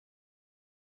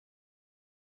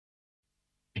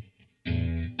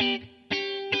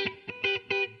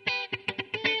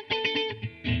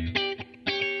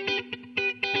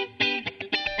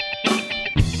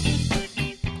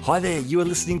Hi there, you are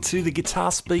listening to the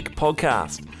Guitar Speak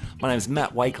podcast. My name is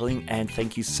Matt Wakeling and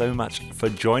thank you so much for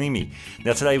joining me.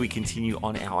 Now today we continue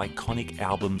on our iconic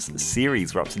albums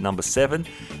series. We're up to number 7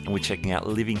 and we're checking out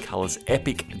Living Colour's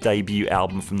epic debut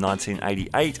album from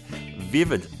 1988,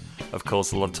 Vivid. Of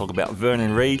course, a lot of talk about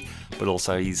Vernon Reid, but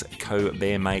also his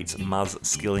co-bandmates Muzz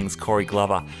Skillings, Corey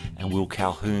Glover and Will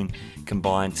Calhoun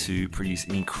combined to produce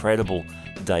an incredible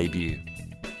debut.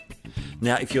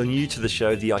 Now, if you're new to the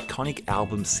show, the Iconic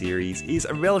Album series is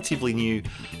a relatively new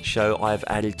show I've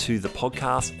added to the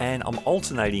podcast, and I'm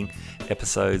alternating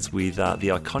episodes with the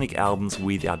iconic albums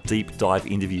with our deep dive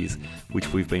interviews,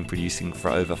 which we've been producing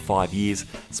for over 5 years,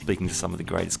 speaking to some of the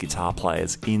greatest guitar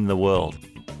players in the world.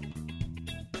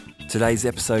 Today's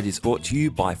episode is brought to you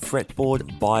by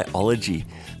Fretboard Biology,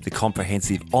 the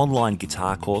comprehensive online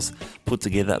guitar course put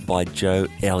together by Joe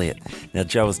Elliott. Now,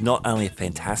 Joe is not only a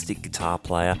fantastic guitar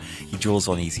player, he draws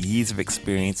on his years of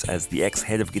experience as the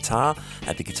ex-head of guitar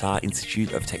at the Guitar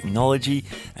Institute of Technology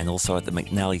and also at the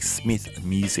McNally Smith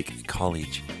Music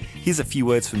College. Here's a few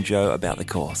words from Joe about the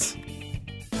course.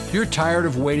 You're tired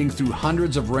of wading through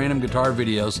hundreds of random guitar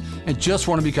videos and just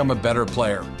want to become a better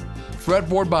player.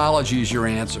 Fretboard Biology is your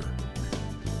answer.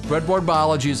 Fretboard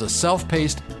Biology is a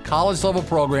self-paced, college-level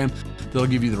program that'll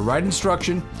give you the right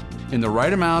instruction, in the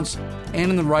right amounts, and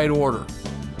in the right order.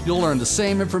 You'll learn the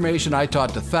same information I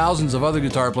taught to thousands of other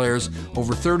guitar players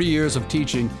over 30 years of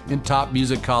teaching in top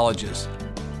music colleges.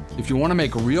 If you want to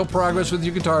make real progress with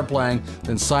your guitar playing,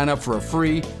 then sign up for a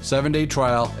free 7-day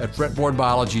trial at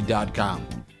fretboardbiology.com.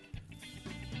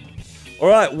 All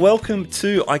right, welcome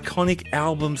to Iconic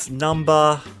Albums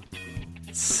number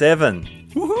 7.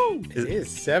 Woohoo! It is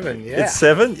 7, yeah. It's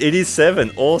 7? It is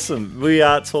 7. Awesome. We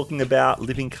are talking about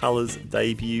Living Colour's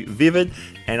debut, Vivid,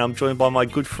 and I'm joined by my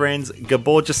good friends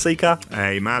Gabor Jasika.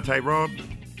 Hey Matt, hey Rob.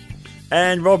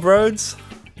 And Rob Rhodes.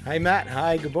 Hey Matt,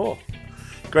 hi Gabor.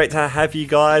 Great to have you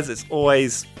guys. It's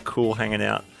always cool hanging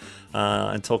out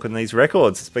and talking these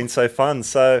records. It's been so fun.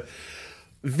 So,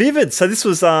 Vivid. So this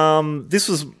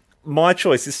was my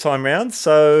choice this time round.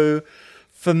 So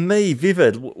for me,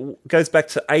 Vivid goes back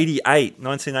to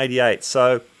 1988.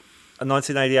 So, in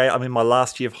 1988, I'm in my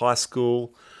last year of high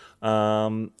school.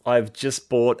 I've just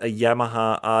bought a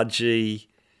Yamaha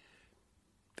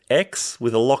RG-X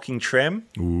with a locking trem.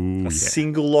 Ooh,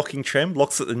 single locking trem.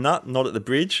 Locks at the nut, not at the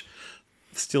bridge.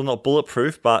 Still not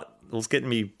bulletproof, but it was getting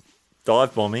me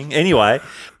dive bombing. Anyway,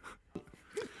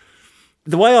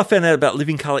 the way I found out about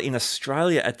Living Colour in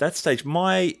Australia at that stage,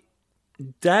 my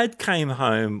dad came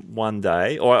home one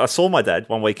day, or I saw my dad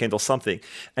one weekend or something,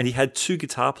 and he had 2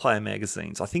 guitar player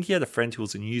magazines. I think he had a friend who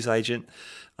was a newsagent,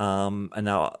 and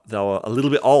they were a little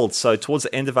bit old. So towards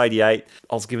the end of 88,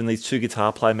 I was given these 2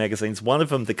 guitar player magazines. One of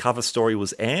them, the cover story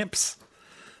was Amps,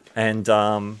 and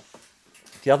the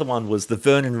other one was the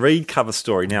Vernon Reid cover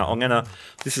story. Now,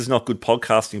 this is not good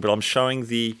podcasting, but I'm showing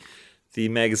the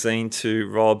magazine to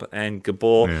Rob and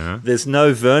Gabor. Yeah. There's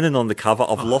no Vernon on the cover.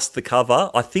 I've lost the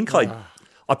cover. I think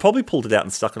I probably pulled it out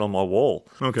and stuck it on my wall.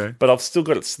 Okay. But I've still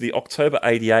got it. It's the October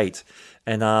 88.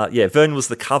 And Vernon was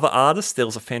the cover artist. There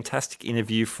was a fantastic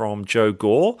interview from Joe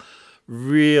Gore.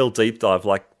 Real deep dive.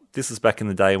 Like, this is back in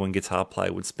the day when Guitar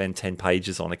Player would spend 10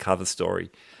 pages on a cover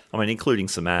story. I mean, including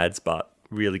some ads, but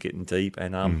really getting deep.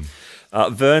 And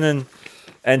Vernon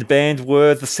and band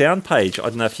were the sound page. I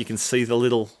don't know if you can see the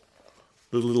little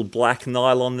black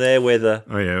nylon there where the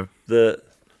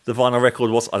vinyl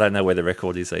record was. I don't know where the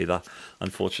record is either,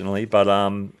 unfortunately. But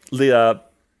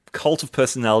Cult of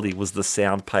Personality was the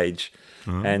sound page.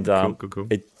 And cool.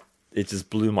 It just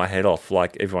blew my head off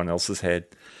like everyone else's head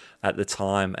at the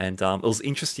time. And it was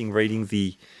interesting reading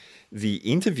the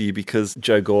interview because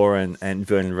Joe Gore and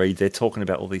Vernon Reid, they're talking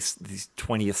about all these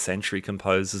 20th century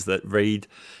composers that Reid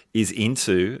is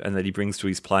into and that he brings to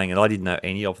his playing, and I didn't know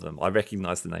any of them. I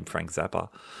recognised the name Frank Zappa,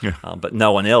 but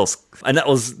no one else. And that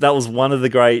was one of the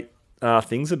great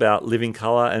things about Living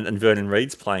Colour and Vernon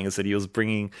Reid's playing, is that he was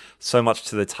bringing so much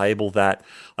to the table that,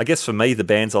 I guess for me, the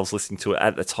bands I was listening to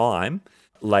at the time,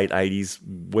 late 80s,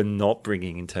 were not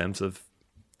bringing in terms of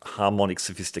harmonic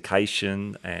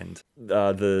sophistication and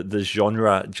the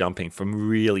genre jumping from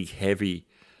really heavy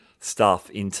stuff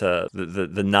into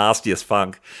the nastiest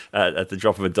funk at the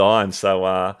drop of a dime.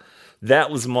 So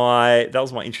that was my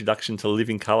introduction to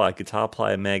Living Colour. Guitar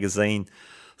Player magazine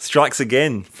strikes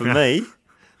again for me.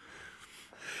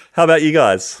 How about you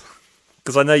guys?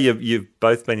 Because I know you've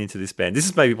both been into this band. This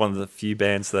is maybe one of the few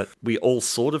bands that we all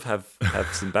sort of have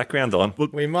some background on.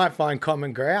 We might find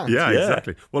common ground. Yeah,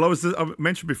 exactly. Well, I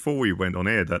mentioned before we went on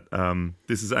air that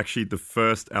this is actually the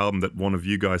first album that one of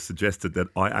you guys suggested that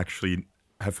I actually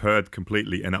have heard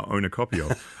completely and I own a copy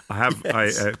of. I have,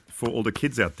 Yes. for all the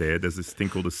kids out there, there's this thing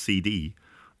called a CD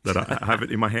that I have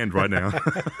it in my hand right now.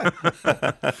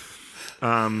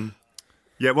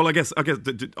 Yeah, well, I guess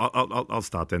I'll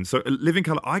start then. So, Living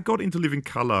Colour. I got into Living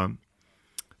Colour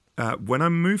when I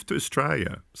moved to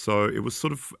Australia. So it was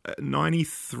sort of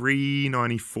 93,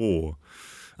 94.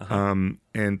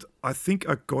 And I think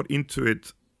I got into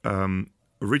it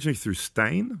originally through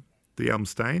Stain, the album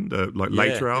Stain, the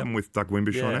later album with Doug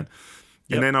Wimbish on it.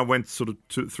 And then I went sort of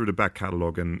through the back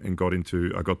catalogue and got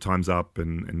got Time's Up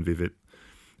and Vivid.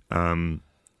 And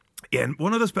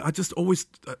one of those, I just always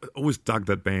dug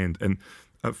that band. And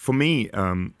for me,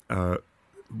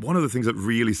 one of the things that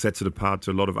really sets it apart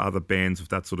to a lot of other bands of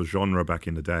that sort of genre back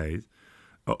in the day,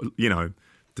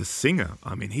 the singer.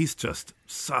 I mean, he's just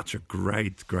such a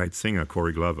great singer,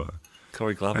 Corey Glover.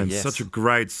 And yes. such a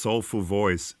great soulful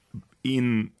voice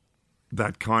in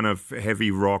that kind of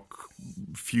heavy rock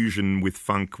fusion with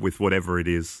funk, with whatever it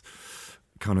is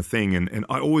kind of thing. And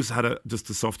I always had just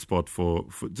a soft spot for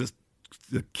just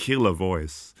the killer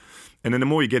voice. And then the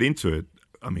more you get into it,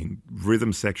 I mean,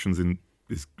 rhythm sections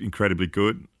is incredibly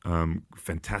good.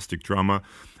 Fantastic drummer.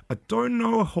 I don't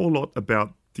know a whole lot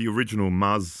about the original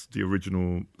Muzz, the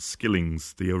original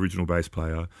Skillings, the original bass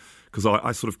player, because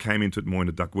I sort of came into it more in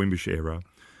the Doug Wimbish era.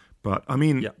 But I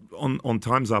mean, on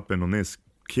Time's Up and on this,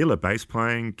 killer bass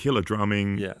playing, killer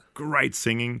drumming, great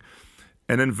singing.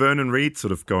 And then Vernon Reid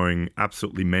sort of going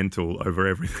absolutely mental over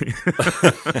everything.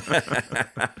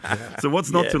 So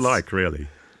what's not to like, really?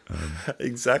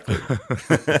 Exactly.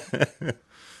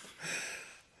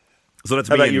 So that's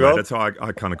How me about you, anyway. Rob? That's how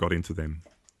I kind of got into them.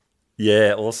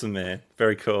 Yeah, awesome, man.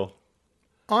 Very cool.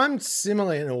 I'm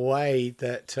similar in a way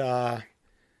that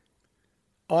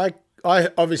I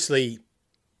obviously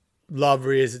Love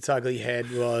Rears Its Ugly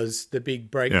Head was the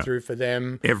big breakthrough for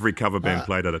them. Every cover band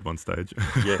played it at one stage.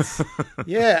 Yes.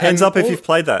 Yeah. Hands up if you've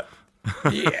played that.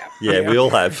 Yeah. Yeah, we all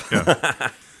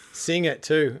have. Sing it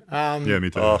too. Yeah, me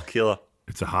too. Oh, killer.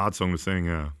 It's a hard song to sing,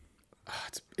 yeah.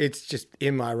 It's just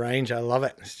in my range. I love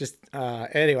it. It's just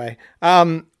anyway.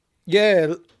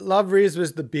 Yeah, Love Rears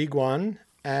was the big one,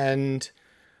 and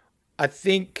I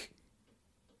think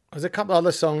there's a couple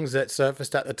other songs that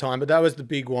surfaced at the time, but that was the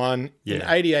big one. Yeah. In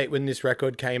 '88, when this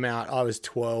record came out, I was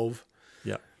 12.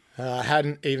 Yeah. I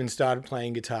hadn't even started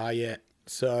playing guitar yet,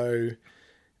 so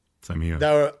Same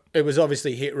here. it was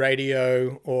obviously hit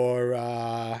radio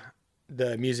or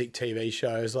the music TV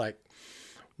shows like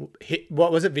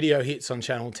what was it, Video Hits on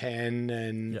Channel 10,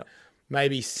 and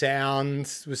maybe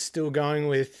Sounds was still going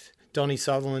with Donny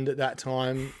Sutherland at that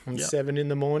time on 7 in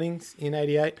the mornings in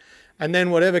 '88. And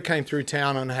then whatever came through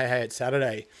town on Hey Hey It's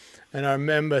Saturday. And I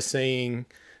remember seeing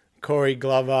Corey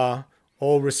Glover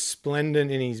all resplendent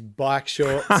in his bike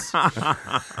shorts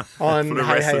on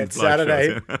Hey Hey It's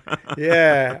Saturday.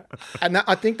 Yeah. And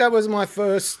I think that was my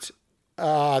first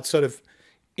sort of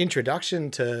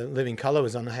introduction to Living Colour,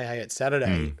 was on Hey Hey It's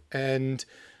Saturday. And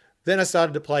then I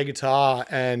started to play guitar,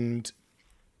 and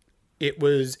it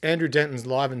was Andrew Denton's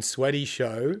Live and Sweaty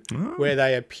show where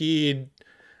they appeared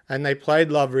and they played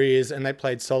Love Rears and they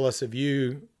played Solace of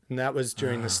You, and that was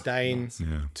during the Stain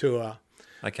tour.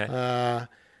 Okay.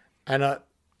 And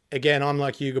again, I'm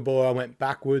like you, Gabor. I went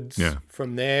backwards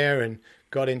from there and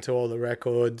got into all the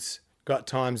records, got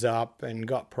Time's Up and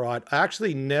got Pride. I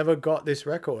actually never got this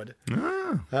record.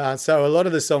 So a lot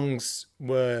of the songs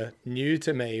were new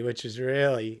to me, which is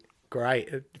really great.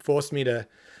 It forced me to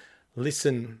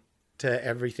listen to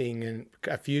everything and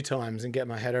a few times and get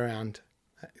my head around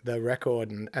the record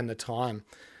and the time.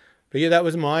 But yeah, that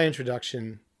was my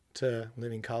introduction to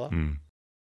Living Colour.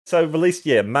 So released,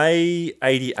 May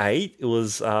 '88. It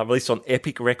was released on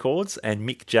Epic Records, and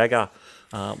Mick Jagger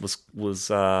was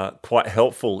quite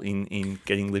helpful in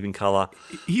getting Living Colour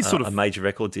a major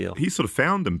record deal. He sort of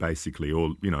found them basically,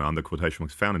 or under quotation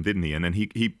marks, found them, didn't he? And then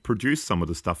he produced some of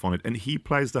the stuff on it, and he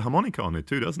plays the harmonica on it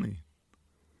too, doesn't he?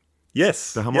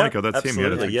 Yes, the harmonica. That's him. Yeah,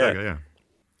 that's Mick yeah. Jagger,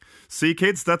 See,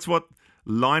 kids, that's what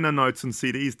liner notes and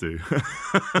CDs do.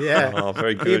 Yeah. Oh,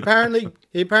 very good.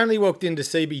 He apparently walked into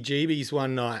CBGB's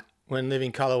one night when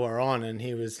Living Colour were on, and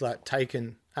he was like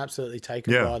absolutely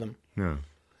taken by them.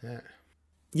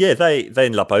 Yeah, they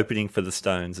ended up opening for the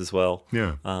Stones as well.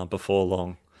 Yeah. Before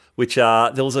long, which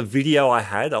there was a video I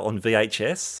had on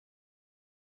VHS.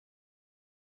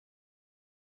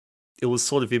 It was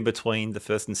sort of in between the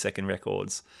first and second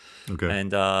records. Okay.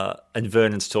 And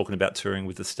Vernon's talking about touring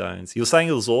with the Stones. He was saying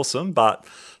it was awesome, but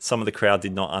some of the crowd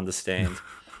did not understand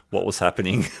what was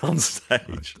happening on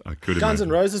stage. I could Guns imagine.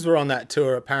 N' Roses were on that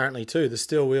tour apparently too, the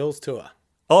Steel Wheels tour.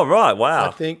 Oh, right. Wow.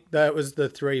 I think that was the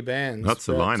three bands. That's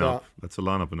a lineup. That's a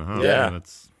lineup and a half. Yeah.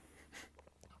 That's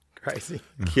Crazy.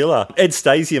 Killer. Ed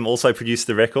Stasium also produced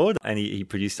the record, and he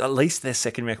produced at least their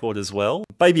second record as well.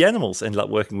 Baby Animals ended up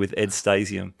working with Ed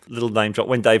Stasium. Little name drop.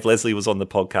 When Dave Leslie was on the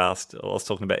podcast, I was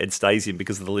talking about Ed Stasium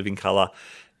because of the Living Colour.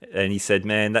 And he said,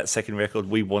 man, that second record,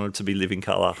 we wanted to be Living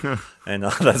Colour. And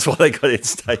that's why they got Ed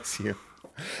Stasium.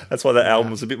 That's why the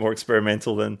album was a bit more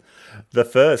experimental than the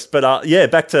first. But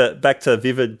back to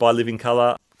Vivid by Living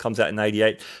Colour. Comes out in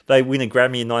 1988. They win a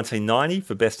Grammy in 1990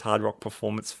 for Best Hard Rock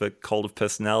Performance for Cult of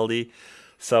Personality.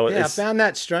 So I found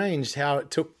that strange how it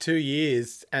took 2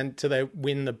 years and till they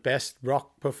win the Best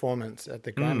Rock Performance at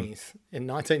the Grammys in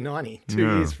 1990. 2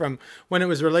 years from when it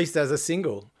was released as a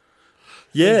single.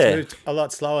 Yeah. Moved a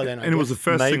lot slower then. And it was the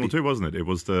first single too, wasn't it? It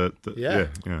was the yeah.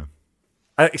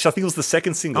 Actually, I think it was the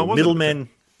second single. Oh,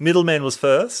 Middleman was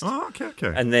first. Oh,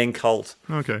 okay. And then Cult.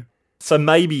 Okay. So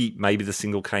maybe the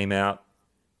single came out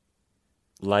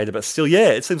later, but still,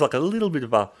 it seems like a little bit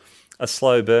of a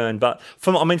slow burn. But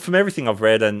from everything I've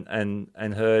read and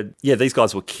heard, these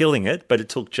guys were killing it, but it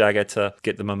took Jagger to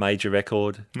get them a major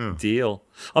record deal.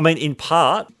 I mean, in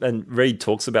part, and Reid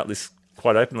talks about this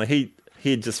quite openly, he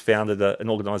had just founded an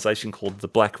organisation called the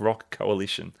Black Rock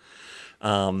Coalition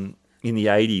in the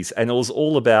 80s, and it was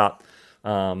all about...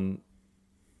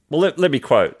 let me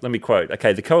quote.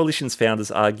 Okay, the coalition's founders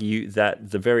argue that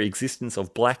the very existence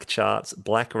of black charts,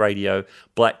 black radio,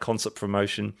 black concert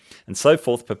promotion, and so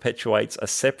forth perpetuates a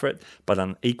separate but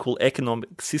unequal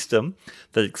economic system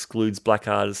that excludes black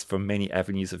artists from many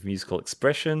avenues of musical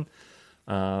expression.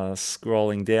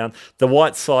 Scrolling down, the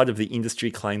white side of the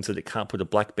industry claims that it can't put a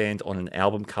black band on an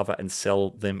album cover and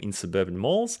sell them in suburban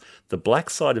malls. The black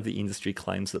side of the industry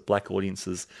claims that black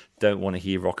audiences don't want to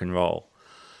hear rock and roll.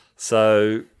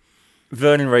 So...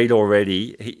 Vernon Reid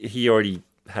he already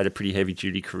had a pretty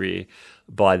heavy-duty career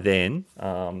by then,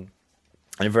 and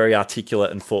a very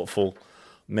articulate and thoughtful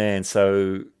man.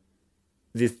 So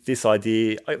this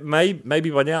idea, maybe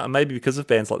by now, and maybe because of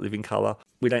bands like Living Colour,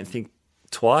 we don't think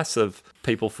twice of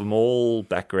people from all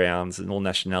backgrounds and all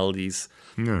nationalities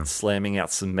slamming out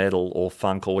some metal or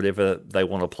funk or whatever they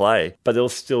want to play. But there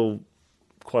was still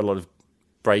quite a lot of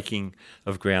breaking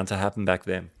of ground to happen back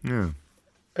then. Yeah.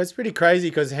 It's pretty crazy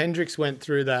because Hendrix went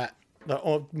through that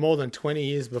more than 20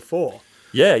 years before.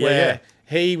 Yeah.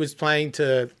 He was playing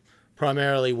to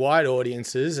primarily white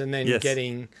audiences and then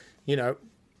getting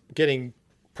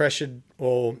pressured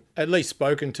or at least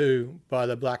spoken to by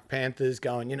the Black Panthers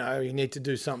going, you need to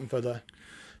do something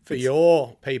for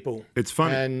your people. It's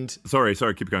funny. And sorry,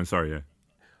 keep going. Sorry, yeah.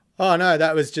 Oh no,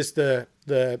 that was just the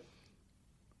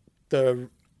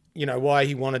why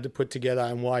he wanted to put together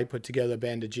and why he put together a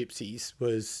band of gypsies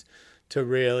was to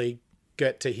really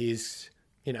get to his,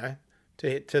 to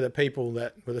the people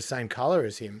that were the same color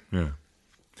as him. Yeah.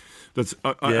 That's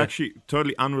actually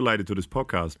totally unrelated to this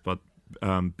podcast, but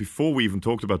before we even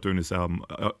talked about doing this album,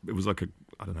 it was like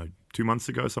 2 months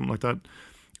ago, something like that.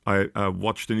 I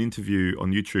watched an interview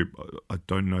on YouTube. I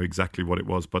don't know exactly what it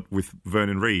was, but with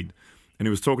Vernon Reid, and he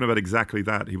was talking about exactly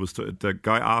that. The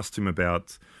guy asked him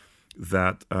about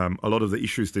that a lot of the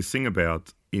issues they sing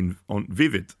about on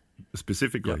Vivid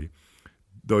specifically,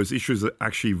 those issues are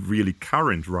actually really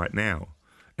current right now.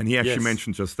 And he actually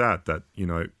mentioned just that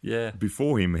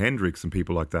before him, Hendrix and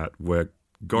people like that were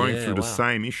going through the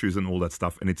same issues and all that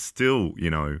stuff. And it's still,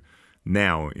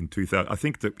 now in 2000, I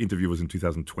think the interview was in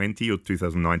 2020 or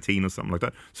 2019 or something like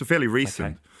that. So fairly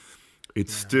recent. Okay.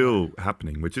 It's still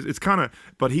happening, which is, it's kind of,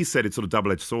 but he said it's sort of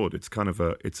double-edged sword. It's kind of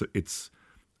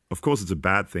of course, it's a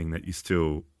bad thing that you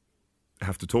still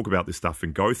have to talk about this stuff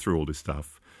and go through all this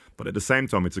stuff. But at the same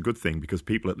time, it's a good thing because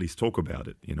people at least talk about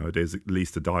it. There's at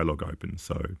least a dialogue open.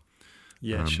 So,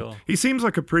 sure. He seems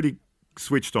like a pretty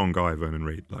switched-on guy, Vernon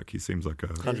Reid. Like, he seems like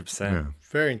 100%.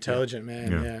 Very intelligent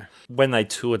man, yeah. When they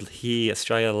toured here,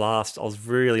 Australia last, I was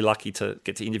really lucky to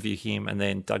get to interview him and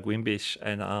then Doug Wimbish.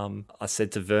 And I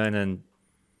said to Vernon,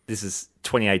 this is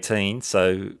 2018,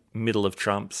 so middle of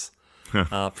Trump's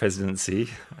presidency.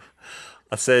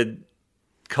 I said,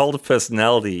 Cult of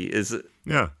Personality,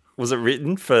 was it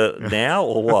written for now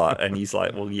or what? And he's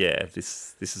like, well,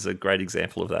 this is a great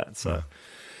example of that. So,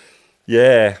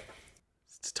 it's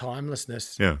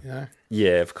timelessness.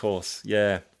 Yeah, of course.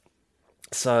 Yeah.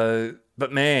 So,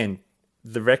 but man,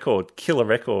 the record, killer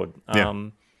record.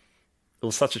 It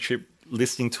was such a trip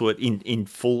listening to it in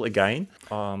full again.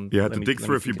 You had to dig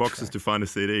through a few boxes to find a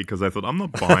CD because I thought, I'm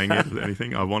not buying it or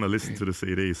anything. I want to listen to the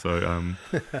CD. So,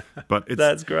 but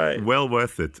that's great. Well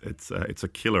worth it. It's a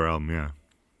killer album. Yeah.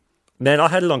 Man, I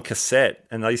had it on cassette,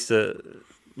 and I used to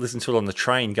listen to it on the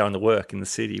train going to work in the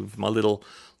city with my little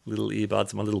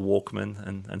earbuds, my little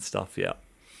Walkman and stuff. Yeah.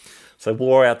 So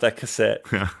wore out that cassette.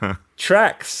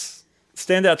 Tracks.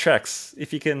 standout tracks,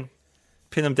 if you can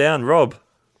pin them down, Rob.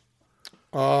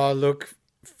 Oh, look,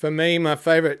 for me, my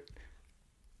favourite.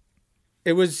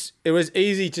 It was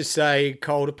easy to say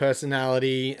Colder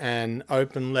Personality and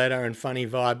Open Letter and Funny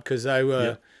Vibe because they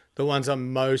were the ones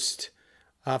I'm most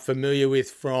familiar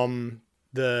with from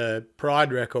the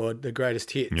Pride record, The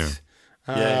Greatest Hits.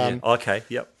 Yeah. Okay,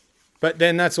 yep. But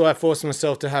then that's why I forced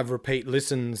myself to have repeat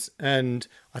listens. And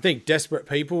I think Desperate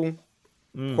People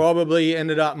probably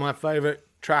ended up my favourite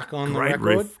track on the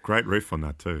record. Great riff on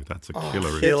that too. That's a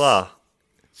killer riff. Killer.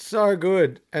 So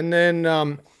good. And then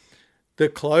the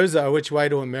closer, Which Way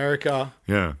to America.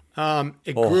 Yeah.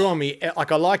 It grew on me.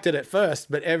 Like I liked it at first,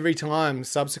 but every time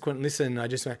subsequent listen, I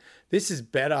just went, this is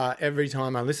better every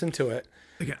time I listen to it.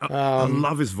 I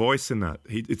love his voice in that.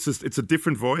 It's a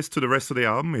different voice to the rest of the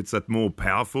album. It's that more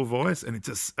powerful voice, and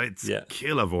it's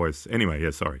killer voice.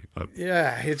 Anyway, sorry.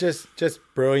 It's just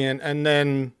brilliant. And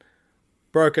then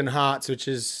Broken Hearts, which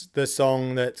is the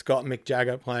song that's got Mick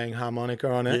Jagger playing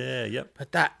harmonica on it. Yeah, yep.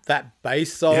 But that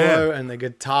bass solo and the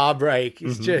guitar break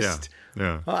is just...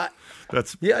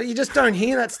 you just don't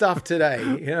hear that stuff today.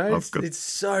 You know, it's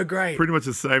so great. Pretty much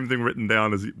the same thing written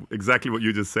down as exactly what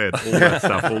you just said. All that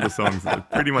stuff, all the songs,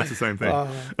 pretty much the same thing.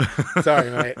 Sorry,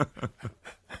 mate.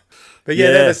 But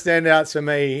they're the standouts for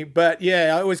me. But I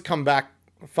always come back.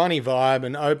 Funny Vibe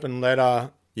and Open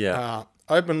Letter. Yeah,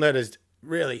 Open Letter's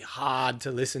really hard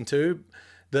to listen to,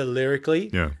 lyrically.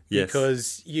 Yeah. Yes.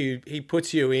 Because he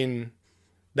puts you in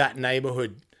that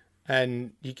neighborhood,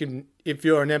 and you can, if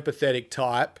you're an empathetic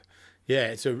type.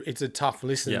 Yeah, it's a tough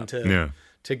listen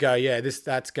to go,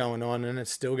 that's going on, and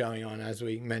it's still going on, as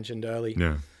we mentioned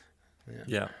earlier.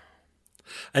 Yeah.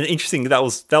 And interesting, that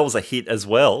was a hit as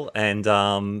well, and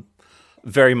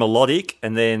very melodic,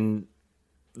 and then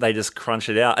they just crunch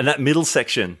it out. And that middle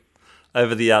section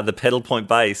over the pedal point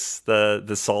bass,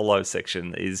 the solo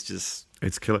section is just...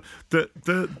 It's killer.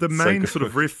 The main sort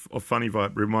of riff of Funny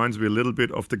Vibe reminds me a little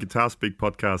bit of the Guitar Speak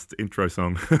podcast intro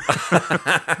song.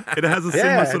 It has a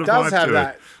similar sort of vibe to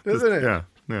it. Doesn't it?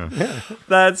 Yeah.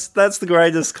 That's the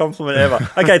greatest compliment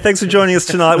ever. Okay, thanks for joining us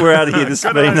tonight. We're out of here. This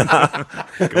has been...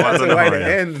 That's a way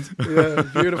to end. Yeah,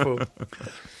 beautiful.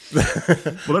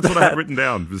 Well, that's what I had written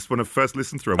down. Just when I first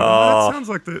listened through it, that sounds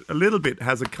like a little bit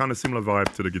has a kind of similar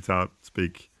vibe to the Guitar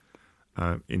Speak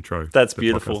intro. That's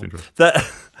beautiful. Intro.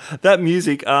 That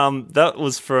music, that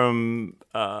was from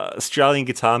Australian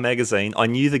Guitar Magazine. I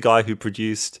knew the guy who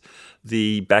produced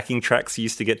the backing tracks he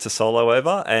used to get to solo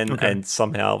over, and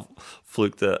somehow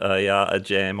fluked a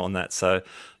jam on that. So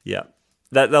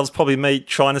that was probably me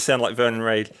trying to sound like Vernon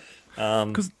Reid.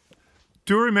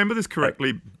 Do I remember this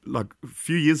correctly? Like a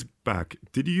few years back,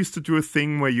 did you used to do a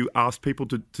thing where you asked people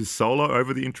to solo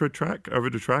over the intro track,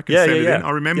 and send it in? I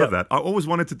remember that. I always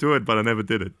wanted to do it, but I never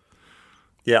did it.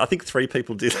 Yeah, I think 3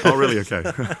 people did. Oh, really? Okay.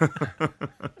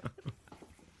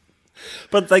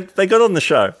 But they got on the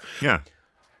show. Yeah.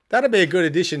 That'd be a good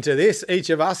addition to this. Each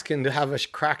of us can have a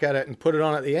crack at it and put it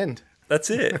on at the end. That's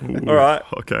it. All right.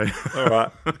 Okay. All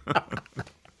right. A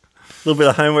little bit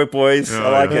of homework, boys. I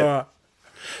like it.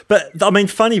 But, I mean,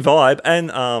 Funny Vibe and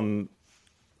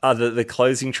the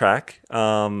closing track,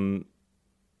 what's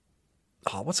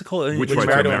it called? Which Way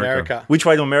to America. Which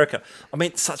Way to America. I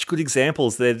mean, such good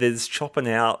examples. There's chopping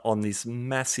out on this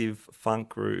massive funk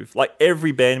groove. Like,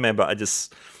 every band member are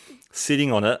just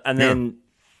sitting on it and then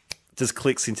just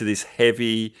clicks into this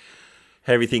heavy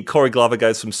thing. Corey Glover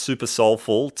goes from super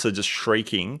soulful to just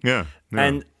shrieking. Yeah.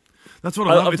 And... That's what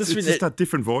I love. It's just that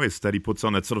different voice that he puts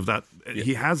on it. Sort of that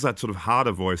he has that sort of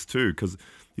harder voice too, because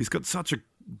he's got such a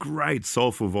great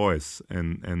soulful voice.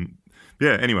 And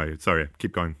anyway, sorry,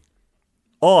 keep going.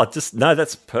 Oh,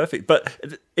 that's perfect. But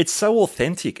it's so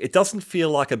authentic. It doesn't feel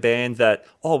like a band that,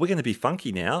 we're going to be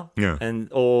funky now. Yeah.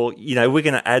 Or we're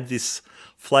going to add this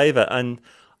flavor. And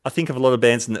I think of a lot of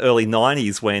bands in the early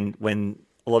 90s when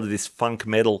a lot of this funk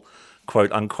metal,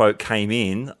 quote unquote, came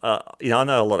in. I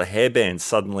know a lot of hair bands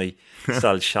suddenly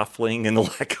started shuffling and all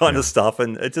that kind of stuff,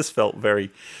 and it just felt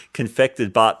very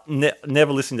confected. But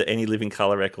never listened to any Living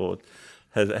Colour record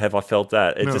have I felt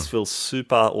that. It just feels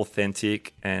super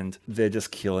authentic, and they're just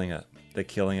killing it. They're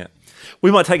killing it. We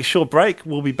might take a short break.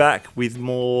 We'll be back with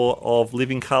more of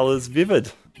Living Colour's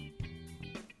Vivid.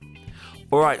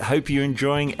 All right, hope you're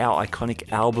enjoying our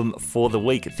iconic album for the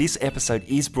week. This episode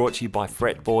is brought to you by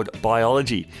Fretboard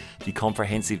Biology, the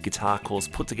comprehensive guitar course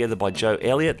put together by Joe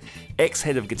Elliott,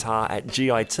 ex-head of guitar at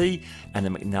GIT and the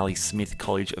McNally Smith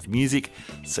College of Music,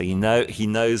 so he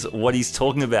knows what he's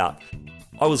talking about.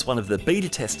 I was one of the beta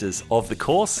testers of the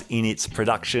course in its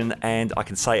production, and I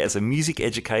can say as a music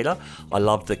educator, I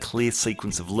love the clear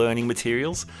sequence of learning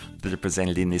materials that are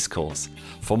presented in this course.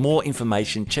 For more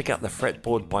information, check out the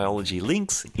Fretboard Biology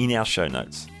links in our show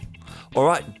notes. All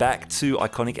right, back to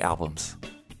iconic albums.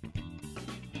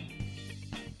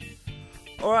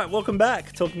 All right, welcome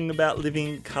back. Talking about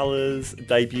Living Colour's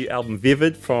debut album,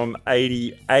 Vivid, from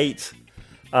 '88.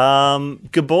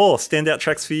 Gabor, standout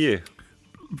tracks for you?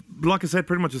 Like I said,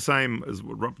 pretty much the same as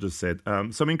what Rob just said.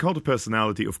 So, I mean, Cult of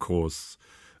Personality, of course.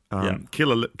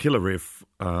 Killer riff.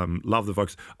 Love the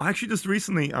vocals. I actually just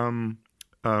recently,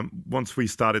 once we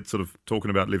started sort of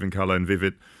talking about Living Colour and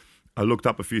Vivid, I looked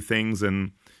up a few things,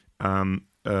 and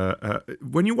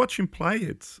when you watch him play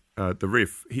it, the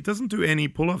riff, he doesn't do any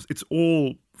pull-offs. It's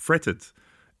all fretted.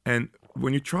 And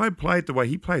when you try and play it the way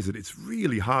he plays it, it's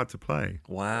really hard to play.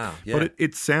 Wow. Yeah. But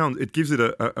it gives it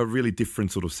a really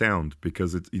different sort of sound,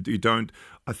 because you don't,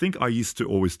 I think I used to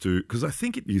always do, because I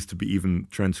think it used to be even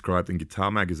transcribed in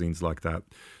guitar magazines like that,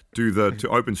 to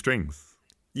open strings.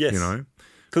 Yes. You know?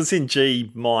 Because it's in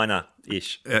G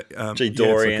minor-ish. G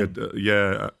Dorian.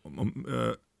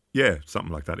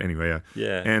 Something like that. Anyway, yeah.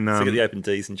 Yeah. And so you got the open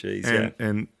Ds and Gs.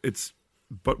 And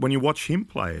but when you watch him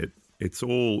play it, he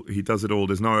does it all.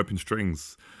 There's no open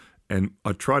strings. And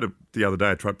I tried it the other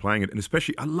day. I tried playing it, and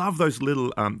especially I love those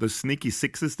little those sneaky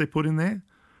sixes they put in there.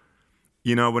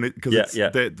 You know, when it goes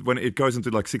into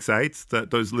like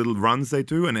 6/8, those little runs they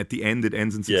do, and at the end it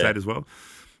ends in 6/8 as well.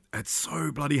 It's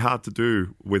so bloody hard to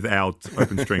do without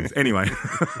open strings. Anyway,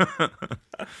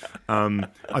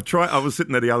 I was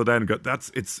sitting there the other day and go,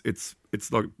 it's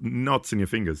like knots in your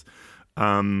fingers.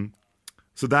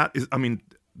 So that is, I mean,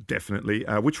 definitely.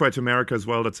 Which Way to America as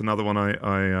well. That's another one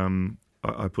I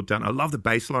put down. I love the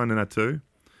bass line in that too.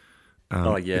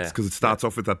 Because it starts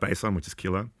off with that bass line, which is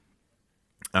killer.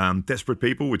 Desperate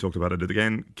People, we talked about it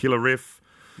again. Killer riff.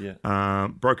 Yeah.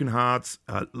 Broken Hearts.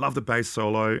 Love the bass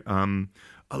solo.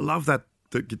 I love the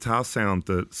guitar sound,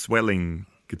 the swelling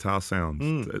guitar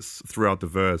sound throughout the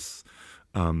verse.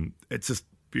 It's just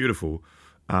beautiful.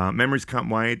 Memories Can't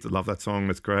Wait. I love that song.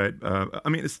 That's great. I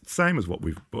mean, it's the same as what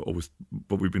we've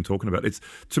been talking about.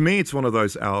 To me, it's one of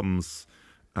those albums,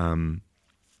 and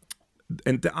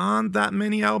there aren't that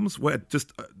many albums where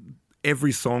just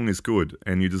every song is good,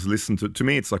 and you just listen to. To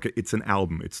me, it's like it's an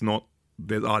album. It's not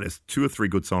there's 2 or 3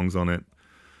 good songs on it.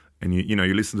 And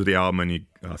you listen to the album and you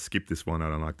skip this one. I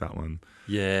don't like that one.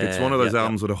 Yeah, it's one of those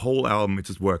albums where the whole album it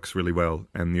just works really well,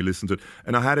 and you listen to it.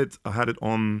 And I had it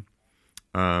on.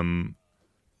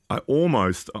 I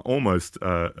almost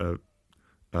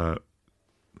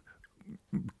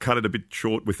cut it a bit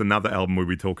short with another album we'll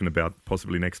be talking about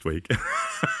possibly next week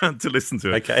to listen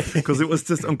to it. Okay, because it was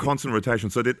just on constant rotation.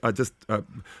 So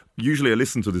usually I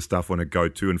listen to this stuff when I go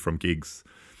to and from gigs.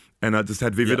 And I just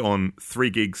had Vivid on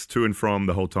 3 gigs to and from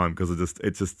the whole time, because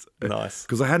it's just nice.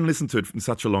 Because I hadn't listened to it in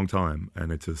such a long time,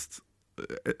 and it just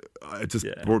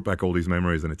brought back all these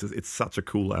memories, and it's such a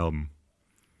cool album.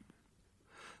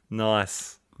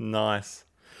 Nice.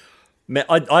 Man,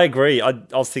 I agree. I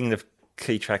was thinking of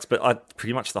key tracks, but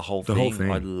pretty much the whole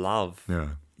thing I love.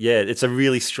 Yeah, it's a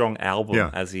really strong album,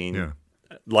 as in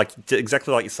like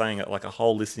exactly like you're saying, like a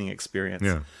whole listening experience.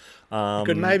 Yeah, you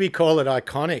could maybe call it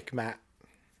iconic, Matt.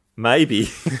 Maybe.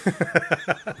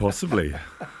 Possibly.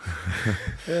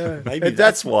 Maybe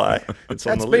that's why it's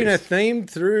on the list. That's been a theme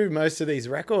through most of these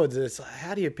records. It's like,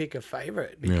 how do you pick a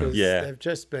favorite? Because they've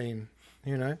just been,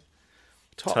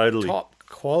 top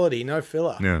quality, no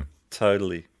filler. Yeah,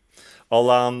 totally.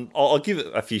 I'll give it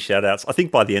a few shout outs. I think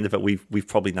by the end of it, we've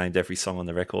probably named every song on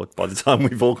the record by the time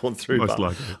we've all gone through. Most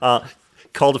likely.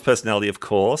 Cult of Personality, of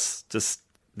course. Just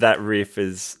that riff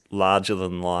is larger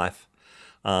than life.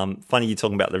 Funny you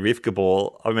talking about the riff,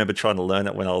 Gabor. I remember trying to learn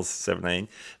it when I was 17,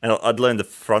 and I'd learn the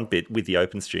front bit with the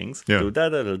open strings. Yeah. And I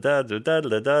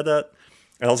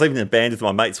was even in a band with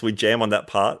my mates. We'd jam on that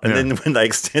part, and then when they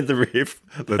extend the riff,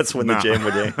 that's when the jam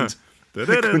would end.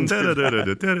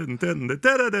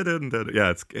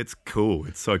 Yeah, it's cool.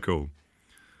 It's so cool.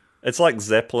 It's like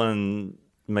Zeppelin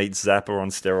meets Zappa on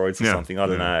steroids or something. I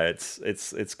don't know.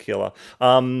 It's killer.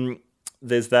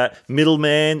 There's that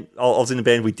Middleman. I was in a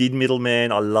band. We did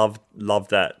Middleman. I love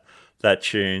that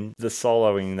tune. The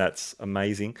soloing, that's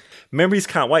amazing. Memories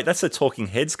Can't Wait. That's a Talking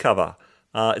Heads cover.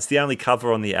 It's the only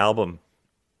cover on the album,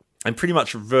 and pretty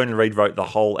much Vernon Reid wrote the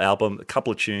whole album. A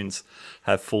couple of tunes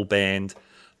have full band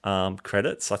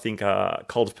credits. I think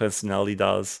Cult of Personality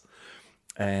does,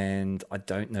 and I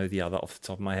don't know the other off the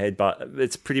top of my head, but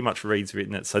it's pretty much Reid's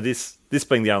written it. So this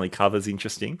being the only cover is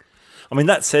interesting. I mean,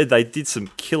 that said, they did some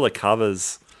killer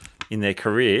covers in their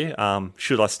career.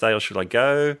 Should I Stay or Should I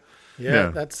Go? Yeah,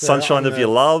 that's Sunshine on of the Your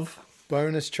Love.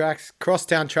 bonus tracks.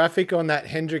 Crosstown Traffic on that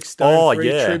Hendrix Stone free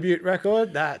tribute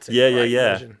record. That's a great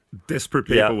version. Desperate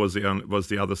People was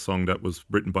the other song that was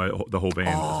written by the whole band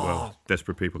as well.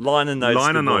 Desperate People. Liner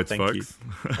notes, folks.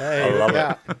 Hey, I love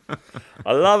it.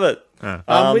 I love it.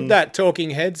 With that Talking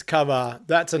Heads cover,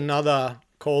 that's another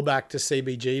callback to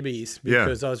CBGBs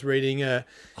because I was reading a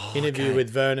interview with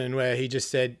Vernon where he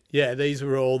just said, these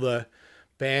were all the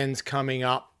bands coming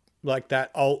up, like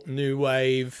that alt new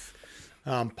wave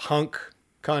punk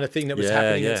kind of thing that was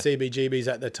happening at CBGBs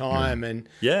at the time. And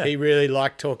he really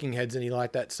liked Talking Heads and he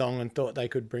liked that song and thought they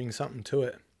could bring something to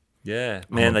it. Yeah,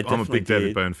 man, I'm a big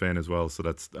David Byrne fan as well, so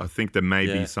I think there may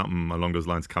be something along those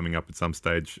lines coming up at some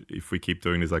stage if we keep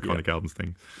doing these iconic albums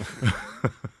thing.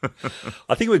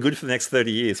 I think we're good for the next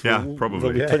 30 years. Probably.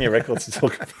 There'll be plenty of records to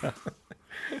talk about.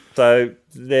 So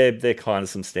they're kind of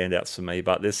some standouts for me,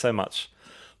 but there's so much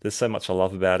I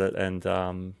love about it, and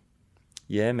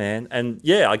man, and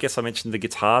I guess I mentioned the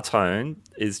guitar tone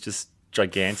is just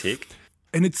gigantic,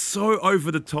 and it's so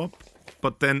over the top.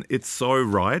 But then it's so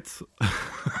right.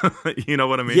 You know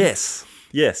what I mean? Yes.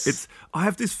 I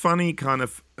have this funny kind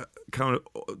of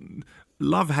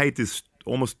love-hate is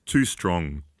almost too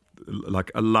strong.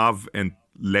 Like a love and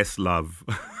less love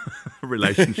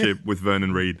relationship with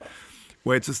Vernon Reid.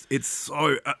 Where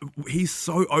he's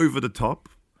so over the top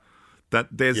that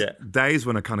there's days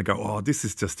when I kind of go, this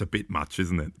is just a bit much,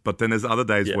 isn't it? But then there's other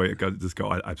days where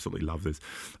I absolutely love this.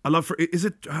 I love,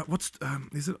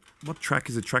 what track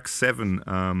is it? Track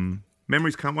 7,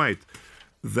 Memories Can't Wait.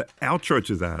 The outro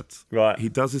to that. Right. He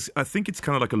does this, I think it's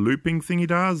kind of like a looping thing he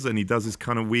does, and he does this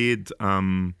kind of weird,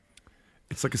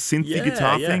 it's like a synthy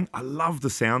guitar thing. I love the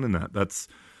sound in that. That's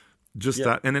just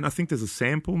that. And then I think there's a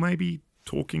sample, maybe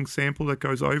talking sample that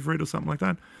goes over it or something like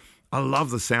that. I love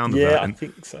the sound of that. Yeah, I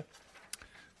think so.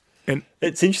 And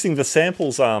it's interesting. The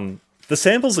samples are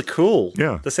cool.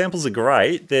 Yeah, the samples are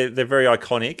great. They're very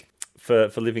iconic for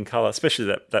Living Colour, especially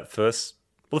the first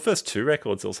 2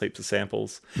 records. There's heaps of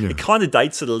samples. Yeah. It kind of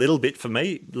dates it a little bit for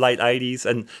me, late 80s,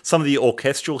 and some of the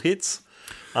orchestral hits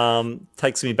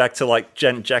takes me back to like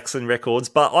Janet Jackson records.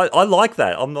 But I like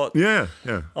that. I'm not. Yeah.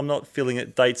 I'm not feeling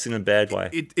it dates in a bad way.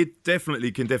 It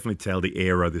definitely can tell the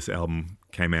era this album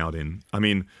came out in. I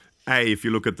mean, if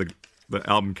you look at the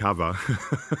album cover.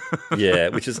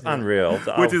 Which is unreal.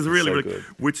 Which is really good.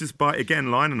 Which is by,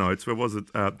 again, liner notes. Where was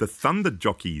it? The Thunder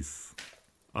Jockeys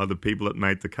are the people that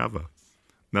made the cover.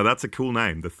 Now, that's a cool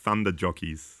name, the Thunder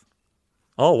Jockeys.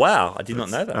 Oh, wow. I did not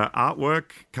know that.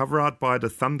 Cover art by the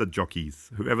Thunder Jockeys,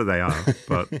 whoever they are.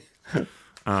 But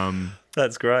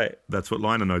that's great. That's what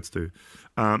liner notes do.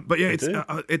 But yeah,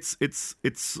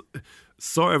 it's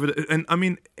so over and I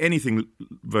mean anything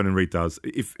Vernon Reid does.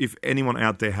 If anyone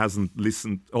out there hasn't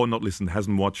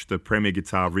watched the Premier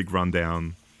Guitar rig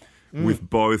rundown with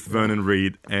both Vernon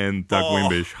Reid and Doug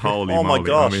Wimbish, holy moly! My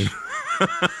gosh. I mean,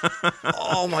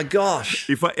 oh my gosh!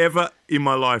 If I ever in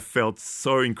my life felt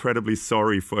so incredibly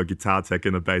sorry for a guitar tech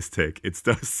and a bass tech, it's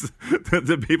those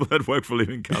the people that work for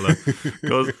Living Colour.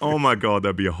 Because oh my god,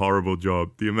 that'd be a horrible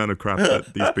job. The amount of crap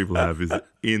that these people have is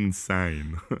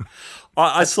insane.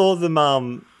 I saw them.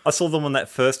 I saw them on that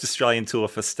first Australian tour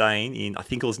for Stain in, I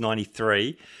think it was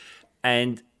 '93,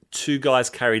 and 2 guys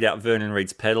carried out Vernon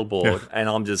Reid's pedal board, and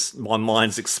my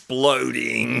mind's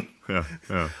exploding.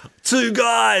 Yeah. 2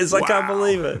 guys! Wow. I can't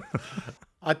believe it.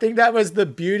 I think that was the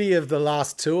beauty of the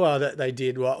last tour that they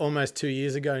did, almost 2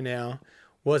 years ago now,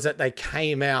 was that they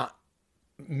came out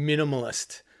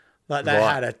minimalist. Like they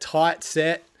had a tight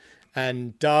set,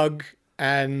 and Doug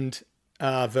and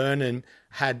Vernon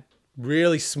had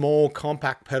really small,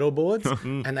 compact pedal boards,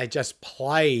 and they just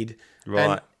played. Right.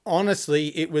 And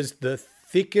honestly, it was the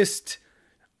thickest,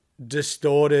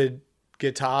 distorted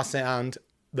guitar sound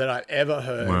that I've ever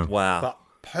heard. Wow. But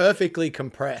perfectly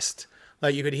compressed.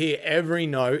 Like you could hear every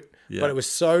note, but it was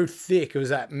so thick. It was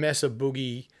that Mesa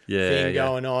Boogie thing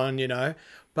going on, you know.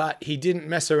 But he didn't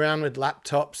mess around with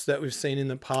laptops that we've seen in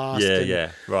the past.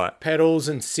 Right. Pedals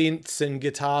and synths and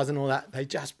guitars and all that. They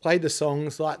just played the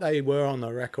songs like they were on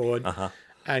the record. Uh-huh.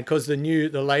 And because the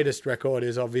latest record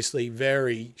is obviously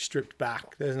very stripped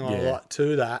back. There's not a lot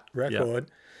to that record.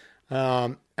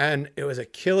 Yep. And it was a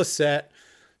killer set,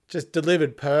 just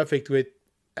delivered perfect with.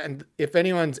 And if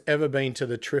anyone's ever been to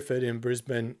the Triffid in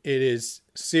Brisbane, it is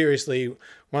seriously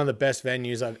one of the best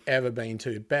venues I've ever been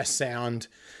to. Best sound.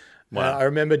 Wow. I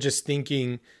remember just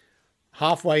thinking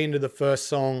halfway into the first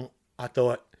song, I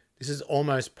thought, this is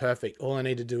almost perfect. All I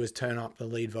need to do is turn up the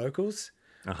lead vocals.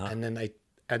 Uh-huh. And then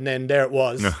And then there it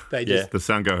was. They just The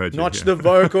Soundgarden heard you. notched the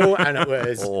vocal, and it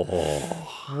was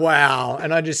wow.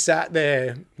 And I just sat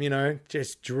there,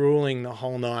 just drooling the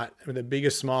whole night with the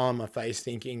biggest smile on my face,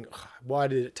 thinking, why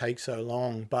did it take so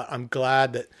long? But I'm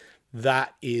glad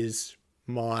that is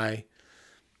my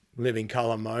Living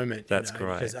Colour moment. That's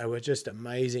great. Because they were just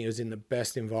amazing. It was in the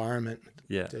best environment.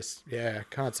 Yeah.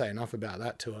 Can't say enough about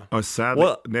that tour. I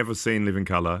sadly never seen Living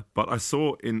Colour, but I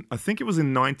saw I think it was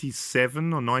in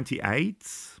 97 or 98,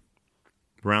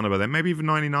 around about then, maybe even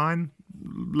 99,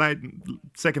 late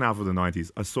second half of the 90s.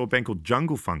 I saw a band called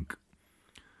Jungle Funk.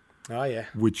 Oh, yeah.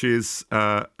 Which is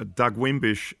Doug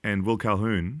Wimbish and Will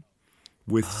Calhoun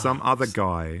with some other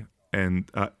guy.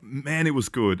 And man, it was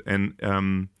good.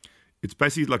 And it's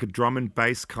basically like a drum and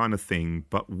bass kind of thing,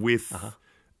 but with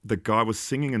the guy was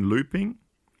singing and looping.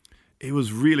 It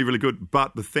was really, really good.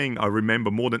 But the thing I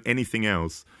remember more than anything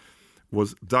else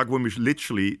was Doug Wimbish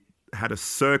literally had a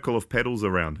circle of pedals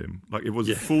around him. Like it was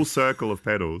a full circle of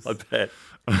pedals. I bet.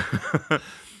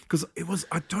 Because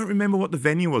I don't remember what the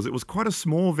venue was. It was quite a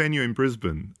small venue in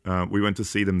Brisbane. We went to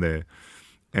see them there.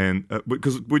 And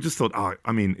because we just thought,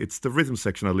 it's the rhythm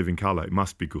section of Living Colour. It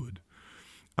must be good.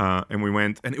 And we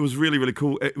went, and it was really, really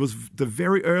cool. It was the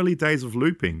very early days of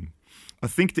looping. I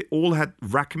think they all had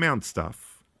rack mount stuff.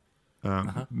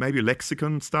 Maybe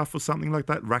Lexicon stuff or something like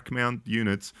that, rack mount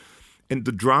units. And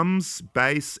the drums,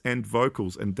 bass, and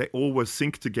vocals, and they all were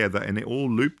synced together, and they all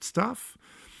looped stuff.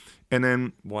 And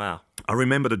then wow, I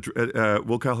remember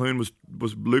Will Calhoun was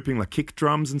looping like kick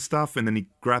drums and stuff, and then he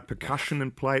grabbed percussion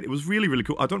and played. It was really, really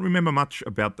cool. I don't remember much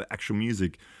about the actual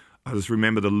music. I just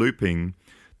remember the looping.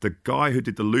 The guy who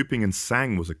did the looping and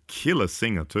sang was a killer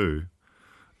singer too.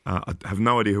 I have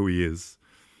no idea who he is.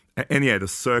 And he had a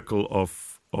circle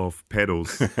of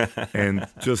pedals and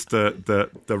just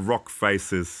the rock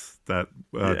faces that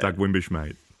Doug Wimbish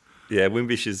made. Yeah,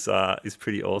 Wimbish is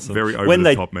pretty awesome. Very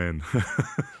over-the-top man.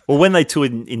 Well, when they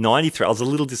toured in 93, I was a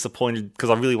little disappointed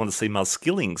because I really wanted to see Muzz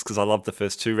Skillings because I loved the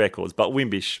first two records. But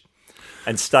Wimbish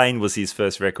and Stain was his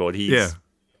first record.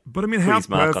 But I mean, how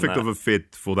perfect of a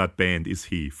fit for that band is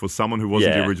he? For someone who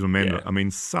wasn't the original member. Yeah. I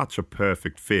mean, such a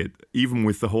perfect fit, even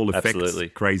with the whole effects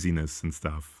craziness and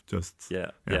stuff. Yeah.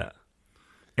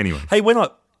 Anyway. Hey, when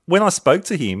I spoke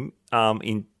to him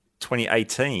in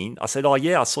 2018, I said,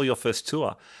 I saw your first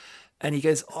tour. And he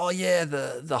goes,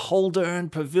 the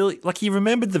Haldern Pavilion. Like, he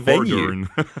remembered the venue.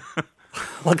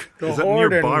 Like, is that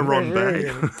near Byron Bay?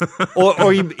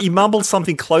 or he mumbled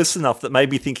something close enough that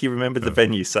made me think he remembered the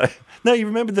venue. So, no, he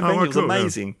remembered the venue. It was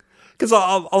amazing. Because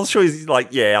I was sure he's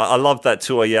like, I loved that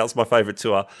tour. Yeah, it was my favourite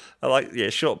tour. I like,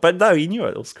 sure. But no, he knew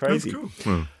it. It was crazy. That's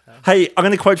cool. Hey, I'm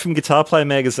going to quote from Guitar Player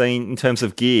magazine in terms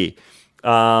of gear.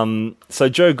 So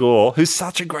Joe Gore, who's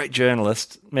such a great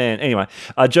journalist, man. Anyway,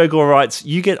 Joe Gore writes,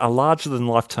 "You get a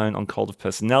larger-than-life tone on Cult of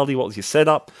Personality. What was your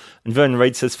setup?" And Vernon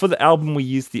Reid says, "For the album, we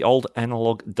used the old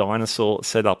analog dinosaur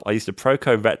setup. I used a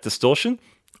Proco Rat distortion."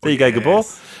 There you go, Gabor.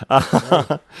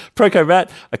 Proco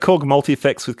Rat, a Korg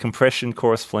multi-effects with compression,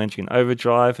 chorus flanging, and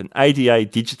overdrive, an ADA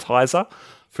digitizer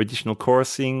for additional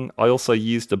chorusing. I also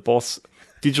used a Boss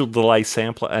digital delay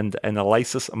sampler and an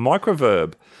Oasis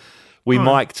microverb. We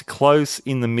mic'd close,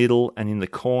 in the middle, and in the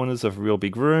corners of a real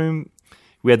big room.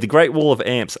 We had the Great Wall of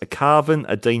Amps, a Carvin,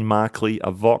 a Dean Markley, a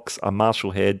Vox, a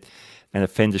Marshall head, and a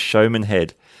Fender Showman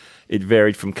head. It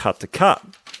varied from cut to cut.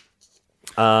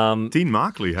 Dean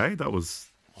Markley, hey? That was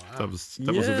a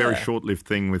very short-lived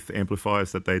thing with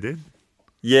amplifiers that they did.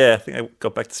 Yeah, I think they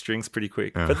got back to strings pretty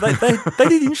quick. Yeah. But they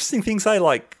did interesting things,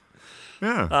 like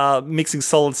mixing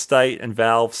solid state and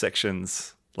valve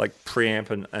sections, like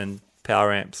preamp and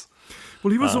power amps.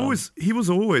 Well, he was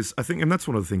always, I think, and that's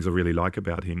one of the things I really like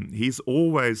about him. It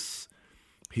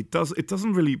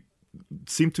doesn't really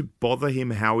seem to bother him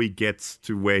how he gets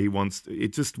to where he wants.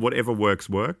 It just, whatever works.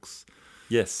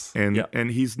 Yes.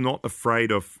 And he's not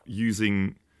afraid of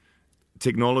using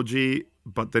technology,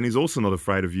 but then he's also not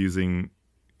afraid of using,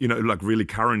 like really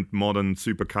current, modern,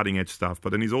 super cutting edge stuff. But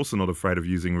then he's also not afraid of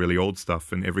using really old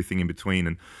stuff and everything in between.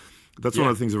 And that's one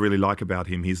of the things I really like about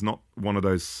him. He's not one of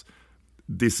those,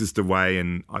 this is the way,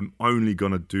 and I'm only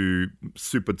going to do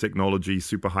super technology,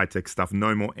 super high-tech stuff,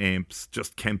 no more amps,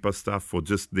 just Kemper stuff, or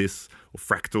just this, or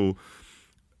Fractal.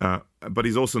 But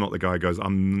he's also not the guy who goes,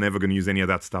 I'm never going to use any of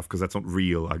that stuff because that's not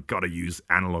real. I've got to use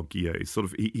analog gear. He's sort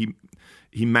of,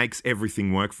 he makes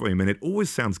everything work for him, and it always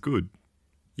sounds good.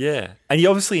 Yeah, and he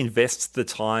obviously invests the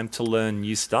time to learn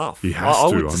new stuff. He has to. I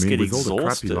would just get with exhausted. all the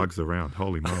crap he lugs around,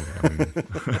 holy moly.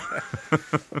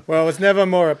 Well, it was never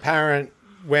more apparent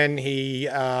when he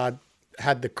had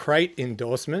the Crate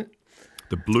endorsement.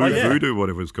 The Blue Voodoo,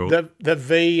 whatever it's called. The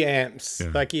V amps.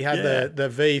 Yeah. Like he had the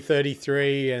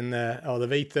V33 and the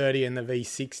V30 and the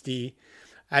V60.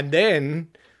 And then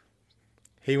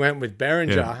he went with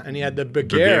Behringer and he had the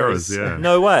Bergeras. Yeah.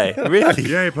 No way. Really?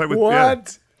 Yeah, he played with...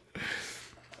 What? Yeah.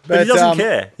 But he doesn't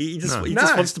care. He just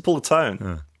wants to pull a tone.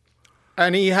 Yeah.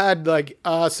 And he had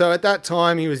so at that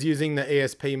time he was using the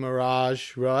ESP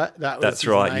Mirage, right? That's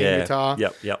right, main guitar.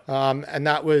 Yep. And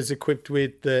that was equipped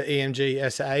with the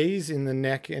EMG SAs in the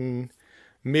neck and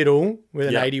middle with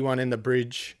an 81 in the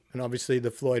bridge and obviously the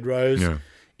Floyd Rose. Yeah.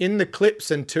 In the clips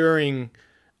and touring,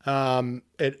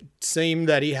 it seemed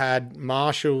that he had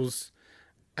Marshalls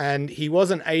and he was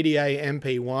an ADA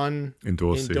MP1 in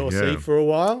Dorsey for a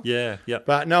while. Yeah.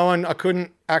 But I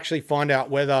couldn't actually find out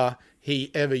whether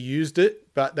he ever used it,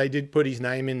 but they did put his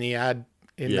name in the ad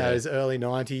in those early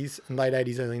 90s and late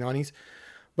 80s, early 90s.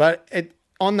 But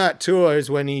on that tour is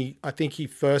when I think he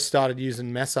first started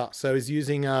using Mesa. So he's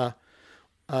using a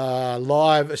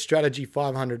Strategy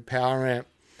 500 power amp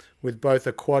with both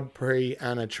a quad pre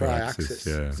and a tri-axis.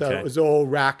 It was all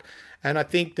rack. And I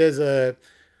think there's a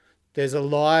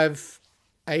live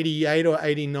 88 or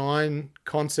 89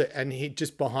 concert and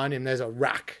just behind him there's a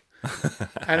rack.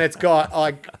 And it's got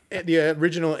like the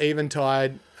original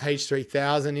Eventide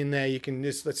H3000 in there. You can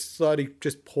let's slowly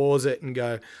just pause it and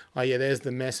go, oh yeah, there's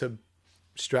the Mesa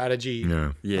Strategy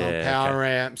power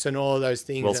amps and all of those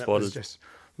things. Well and spotted. It was just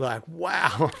like,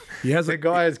 wow. The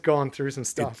guy has gone through some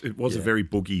stuff. It was a very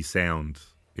boogie sound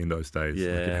in those days. Yeah,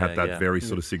 it had that very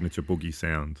sort of signature boogie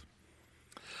sound.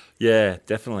 Yeah,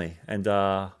 definitely. And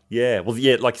like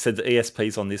you said, the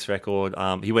ESP's on this record.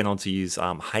 He went on to use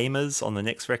Hamers on the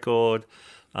next record.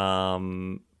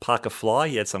 Parker Fly,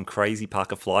 he had some crazy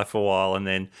Parker Fly for a while, and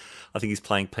then I think he's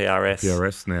playing PRS.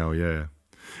 PRS now, yeah.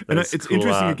 And it's cool,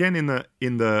 interesting again in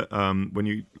the when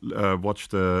you watch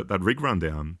that rig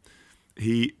rundown,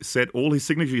 he said all his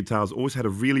signature guitars always had a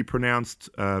really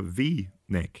pronounced V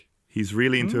neck. He's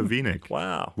really into a V neck.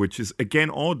 Wow. Which is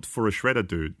again odd for a shredder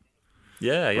dude.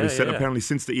 Yeah. But he said apparently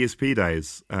since the ESP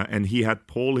days, and he had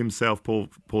Paul Reed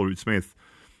Smith,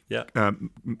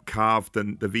 carved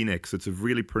the V-neck. So it's a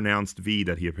really pronounced V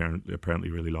that he apparently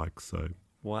really likes. So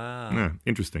wow, yeah,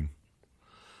 interesting.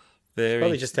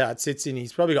 Probably just how it sits in.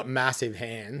 He's probably got massive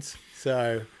hands,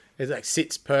 so it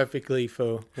sits perfectly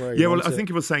for where he wants I think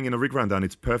he was saying in a rig rundown,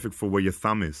 it's perfect for where your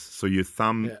thumb is. So your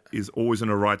thumb is always in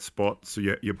the right spot. So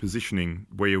your positioning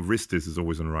where your wrist is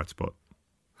always in the right spot.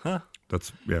 Huh?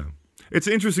 That's It's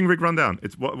an interesting rig rundown.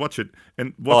 Watch it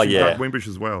and watch Doug Wimbish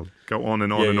as well. Go on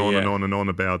and on and on and on and on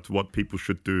about what people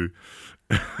should do.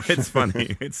 It's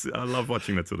funny. I love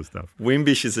watching that sort of stuff.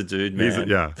 Wimbish is a dude, man.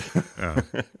 Yeah.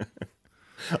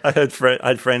 I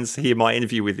had friends hear my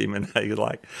interview with him, and they were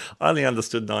like, I only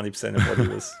understood 90% of what he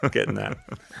was getting at.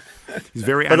 He's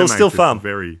very but animated. It was still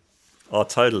fun. Oh,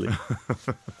 totally.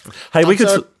 Hey, we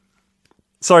could.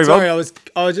 Sorry, Rob. I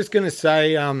was just going to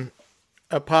say.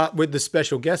 Apart with the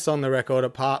special guests on the record,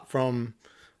 apart from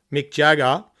Mick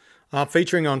Jagger,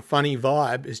 featuring on Funny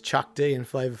Vibe is Chuck D and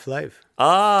Flavor Flav.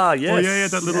 Ah, yes. Oh yeah,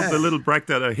 the little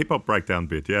breakdown, hip hop breakdown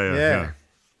bit. Yeah.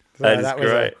 So that is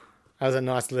great. That was a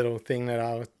nice little thing that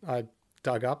I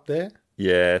dug up there.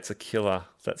 Yeah, it's a killer.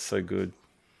 That's so good.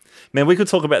 Man, we could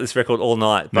talk about this record all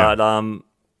night, but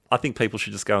I think people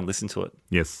should just go and listen to it.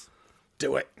 Yes.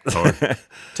 Do it.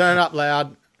 Turn it up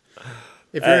loud.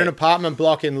 If you're in an apartment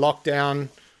block in lockdown,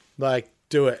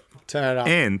 do it. Turn it up.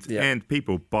 And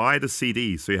people buy the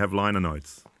CD so you have liner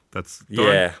notes.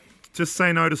 Just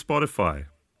say no to Spotify.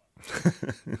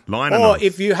 Liner notes. Or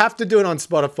if you have to do it on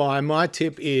Spotify, my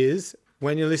tip is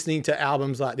when you're listening to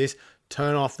albums like this,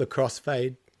 turn off the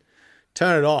crossfade.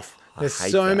 Turn it off. There's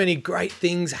so many great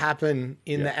things happen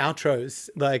in the outros,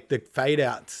 like the fade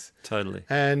outs. Totally.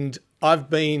 And I've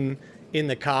been in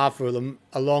the car for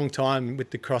a long time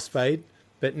with the crossfade.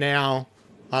 But now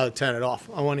I'll turn it off.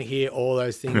 I want to hear all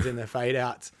those things in the fade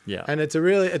outs. Yeah. And it's a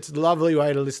lovely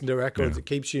way to listen to records. It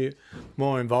keeps you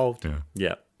more involved.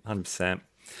 Yeah, 100%.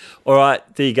 All right,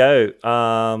 there you go.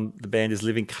 The band is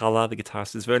Living Colour. The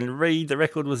guitarist is Vernon Reid. The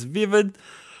record was Vivid.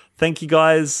 Thank you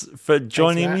guys for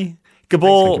joining me.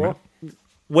 Gabor,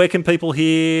 where can people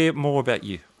hear more about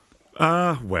you?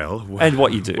 And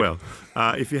what you do. Well,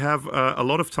 if you have a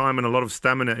lot of time and a lot of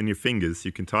stamina in your fingers,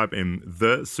 you can type in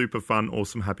the Super Fun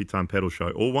Awesome Happy Time Pedal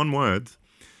Show, all one word,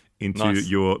 into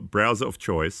your browser of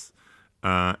choice.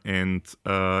 Then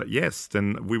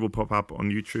we will pop up on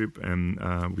YouTube,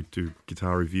 and we do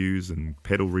guitar reviews and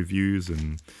pedal reviews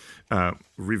and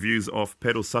reviews of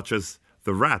pedals such as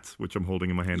the Rat, which I'm holding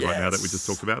in my hand right now that we just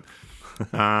talked about.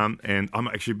 And I'm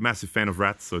actually a massive fan of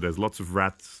Rats, so there's lots of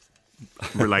Rats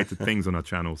related things on our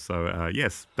channel. So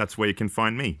yes, that's where you can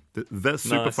find me. The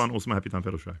super fun, awesome Happy Time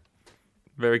Pedal Show.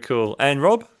 Very cool. And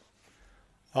Rob?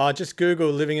 Just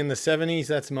Google Living in the 70s.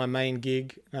 That's my main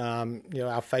gig.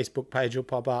 Our Facebook page will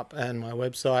pop up and my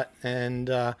website. And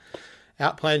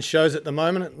out playing shows at the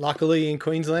moment, luckily in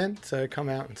Queensland. So come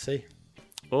out and see.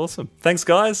 Awesome. Thanks,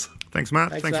 guys. Thanks,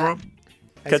 Matt. Thanks Matt. Rob.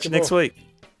 Catch you next week.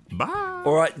 Bye.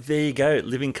 All right, there you go.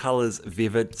 Living Colours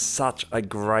Vivid. Such a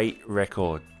great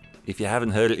record. If you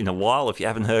haven't heard it in a while, if you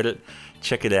haven't heard it,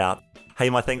 check it out. Hey,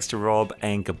 my thanks to Rob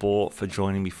and Gabor for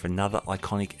joining me for another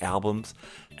iconic albums.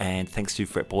 And thanks to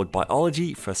Fretboard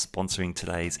Biology for sponsoring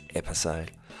today's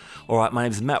episode. All right, my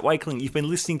name is Matt Wakeling. You've been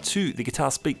listening to the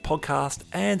Guitar Speak podcast.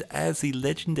 And as the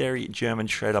legendary German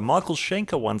shredder Michael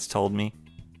Schenker once told me,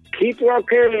 keep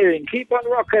rocking, keep on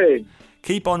rocking.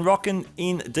 Keep on rocking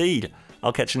indeed.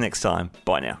 I'll catch you next time.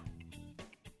 Bye now.